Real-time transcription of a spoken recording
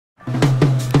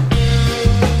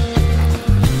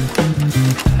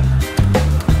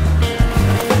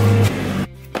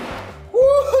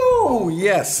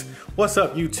yes. What's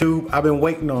up, YouTube? I've been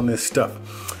waiting on this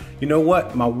stuff. You know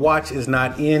what? My watch is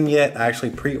not in yet. I actually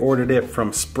pre-ordered it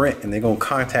from Sprint and they're gonna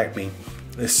contact me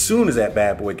as soon as that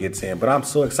bad boy gets in. But I'm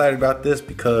so excited about this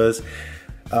because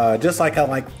just like I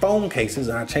like phone cases,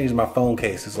 and I change my phone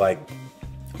cases like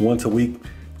once a week,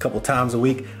 a couple times a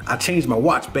week, I change my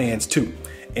watch bands too.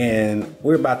 And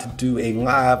we're about to do a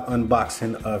live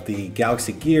unboxing of the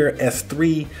Galaxy Gear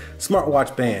S3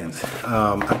 smartwatch bands.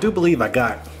 I do believe I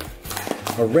got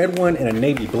a red one and a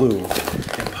navy blue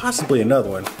and possibly another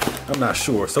one. I'm not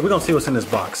sure. So we're gonna see what's in this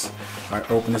box. All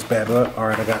right, open this bad up. All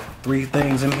right, I got 3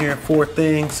 things in here, 4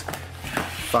 things.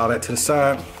 File that to the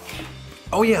side.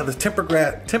 Oh yeah, the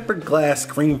tempered glass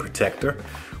screen protector.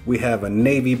 We have a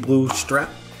navy blue strap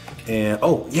and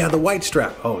oh yeah, the white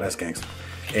strap. Oh, that's gangster.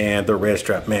 And the red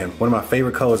strap, man, one of my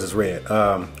favorite colors is red.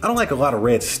 I don't like a lot of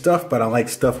red stuff, but I like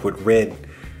stuff with red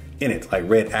in it, like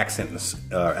red accents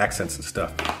and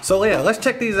stuff. So yeah, let's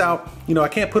check these out. You know, I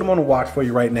can't put them on the watch for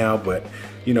you right now, but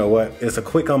you know what? It's a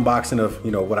quick unboxing of,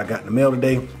 you know, what I got in the mail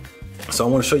today. So I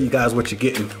want to show you guys what you're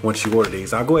getting once you order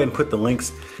these. I'll go ahead and put the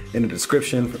links in the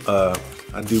description.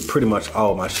 I do pretty much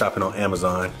all of my shopping on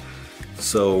Amazon.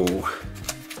 So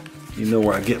you know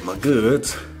where I get my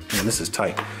goods. Man, this is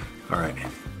tight. All right.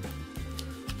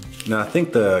 Now I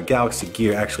think the Galaxy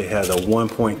Gear actually has a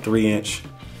 1.3 inch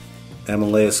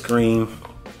AMOLED screen,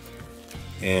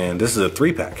 and this is a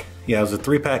 3-pack. Yeah, it was a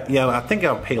 3-pack. Yeah, I think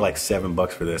I'll pay like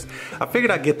 $7 for this. I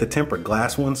figured I'd get the tempered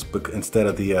glass ones instead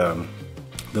of the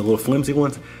little flimsy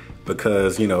ones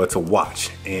because, you know, it's a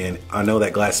watch, and I know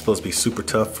that glass is supposed to be super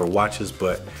tough for watches,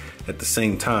 but at the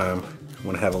same time, I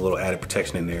want to have a little added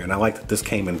protection in there. And I like that this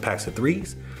came in packs of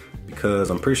 3s because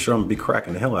I'm pretty sure I'm gonna be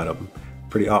cracking the hell out of them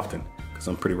pretty often.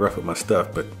 I'm pretty rough with my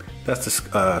stuff, but that's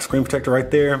the screen protector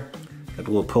right there. Got the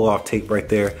little pull-off tape right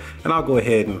there. And I'll go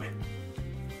ahead and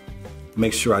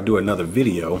make sure I do another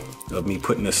video of me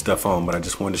putting this stuff on, but I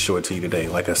just wanted to show it to you today,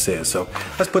 like I said. So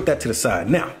let's put that to the side.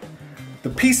 Now,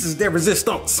 the pieces de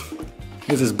resistance.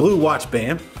 Here's this blue watch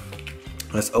band.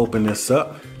 Let's open this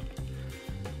up.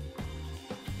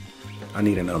 I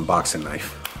need an unboxing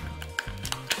knife.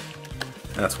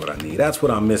 That's what I need. That's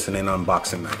what I'm missing, an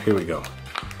unboxing knife. Here we go.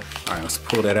 All right, let's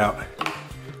pull that out.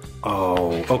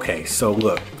 Oh, okay, so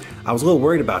look, I was a little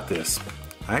worried about this.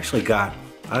 I actually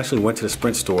went to the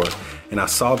Sprint store and I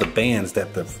saw the bands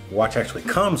that the watch actually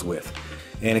comes with.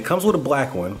 And it comes with a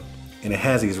black one and it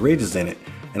has these ridges in it.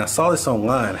 And I saw this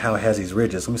online, how it has these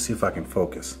ridges. Let me see if I can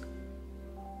focus.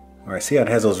 All right, see how it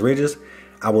has those ridges?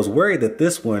 I was worried that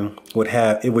this one would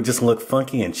just look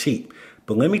funky and cheap.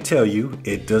 But let me tell you,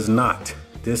 it does not.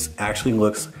 This actually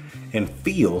looks and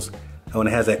feels. Oh, and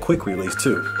it has that quick release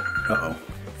too. Uh-oh,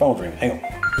 phone's ringing, hang on.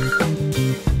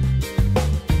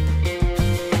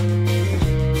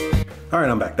 All right,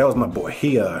 I'm back. That was my boy.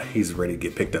 He's ready to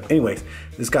get picked up. Anyways,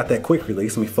 it's got that quick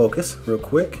release. Let me focus real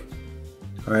quick.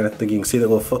 All right, I think you can see that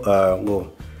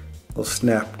little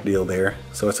snap deal there.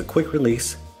 So it's a quick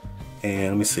release.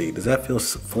 And let me see, does that feel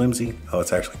flimsy? Oh,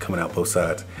 it's actually coming out both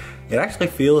sides. It actually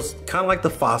feels kind of like the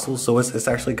Fossil, so it's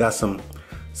actually got some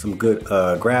good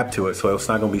grab to it, so it's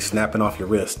not gonna be snapping off your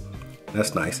wrist.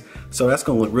 That's nice. So that's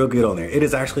gonna look real good on there. It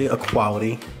is actually a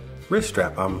quality wrist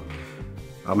strap.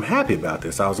 I'm happy about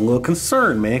this. I was a little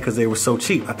concerned, man, because they were so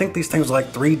cheap. I think these things were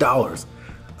like $3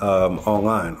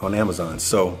 online on Amazon.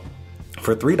 So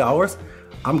for $3,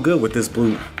 I'm good with this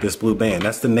blue band.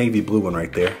 That's the navy blue one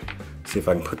right there. See if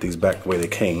I can put these back the way they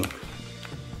came.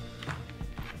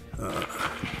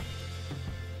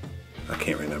 I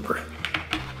can't remember.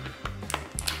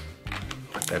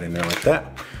 That in there like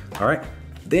that. All right,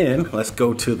 then let's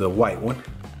go to the white one.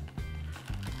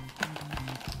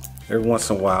 Every once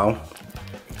in a while,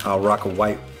 I'll rock a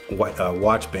white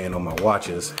watch band on my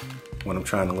watches when I'm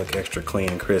trying to look extra clean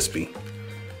and crispy.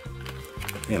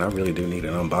 Man, I really do need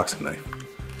an unboxing knife.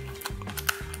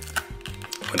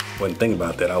 Wasn't thinking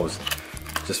about that. I was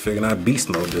just figuring I'd beast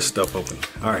mode this stuff open.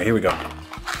 All right, here we go.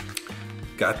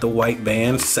 Got the white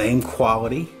band, same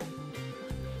quality.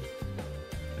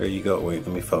 There you go. Wait,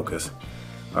 let me focus.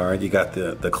 All right, you got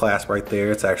the clasp right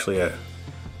there. It's actually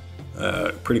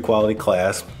a pretty quality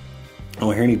clasp. I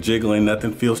don't hear any jiggling.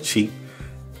 Nothing feels cheap.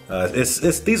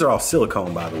 These are all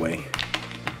silicone, by the way,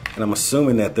 and I'm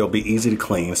assuming that they'll be easy to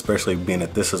clean, especially being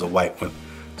that this is a white one.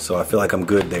 So I feel like I'm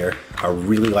good there. I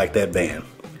really like that band.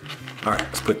 All right,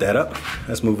 let's put that up.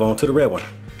 Let's move on to the red one.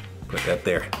 Put that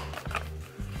there.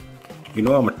 You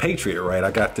know I'm a patriot, right?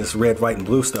 I got this red, white, and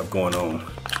blue stuff going on.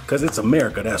 Because it's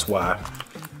America, that's why.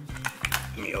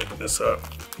 Let me open this up.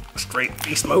 Straight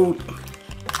beast mode.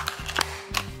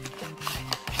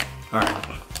 All right.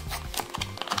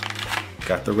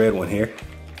 Got the red one here.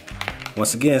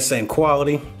 Once again, same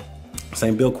quality,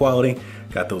 same build quality.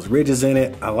 Got those ridges in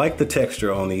it. I like the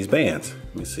texture on these bands.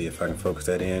 Let me see if I can focus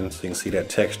that in so you can see that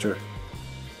texture.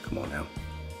 Come on now.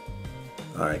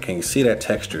 All right, can you see that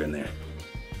texture in there?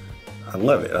 I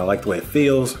love it. I like the way it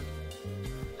feels.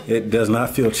 It does not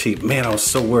feel cheap. Man, I was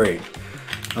so worried.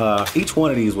 Each one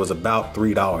of these was about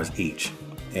 $3 each.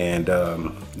 And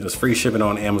it was free shipping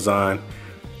on Amazon.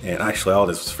 And actually all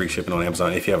this was free shipping on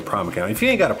Amazon if you have a Prime account. If you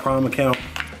ain't got a Prime account,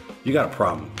 you got a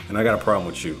problem. And I got a problem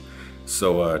with you.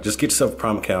 So just get yourself a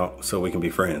Prime account so we can be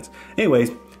friends. Anyways,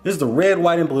 this is the red,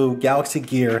 white, and blue Galaxy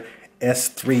Gear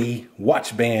S3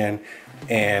 watch band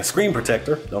and screen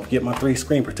protector. Don't forget my 3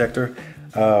 screen protector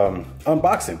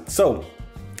unboxing. So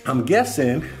I'm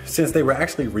guessing since they were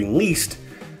actually released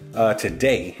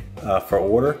today for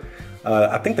order,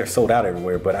 I think they're sold out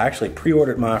everywhere, but I actually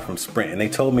pre-ordered mine from Sprint and they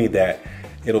told me that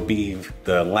it'll be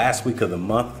the last week of the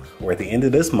month or at the end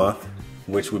of this month,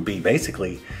 which would be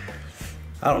basically,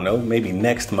 I don't know, maybe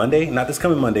next Monday, not this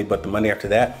coming Monday, but the Monday after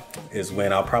that is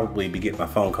when I'll probably be getting my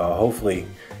phone call. Hopefully,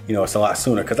 you know, it's a lot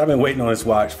sooner because I've been waiting on this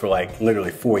watch for like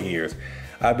literally 4 years.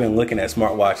 I've been looking at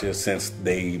smartwatches since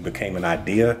they became an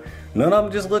idea. None of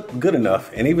them just looked good enough.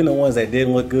 And even the ones that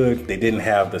didn't look good, they didn't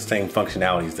have the same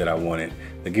functionalities that I wanted.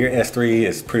 The Gear S3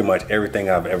 is pretty much everything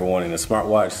I've ever wanted in a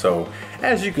smartwatch. So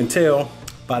as you can tell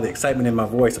by the excitement in my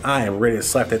voice, I am ready to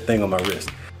slap that thing on my wrist.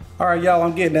 All right, y'all,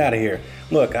 I'm getting out of here.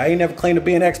 Look, I ain't never claimed to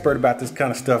be an expert about this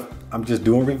kind of stuff. I'm just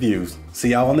doing reviews. See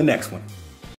y'all on the next one.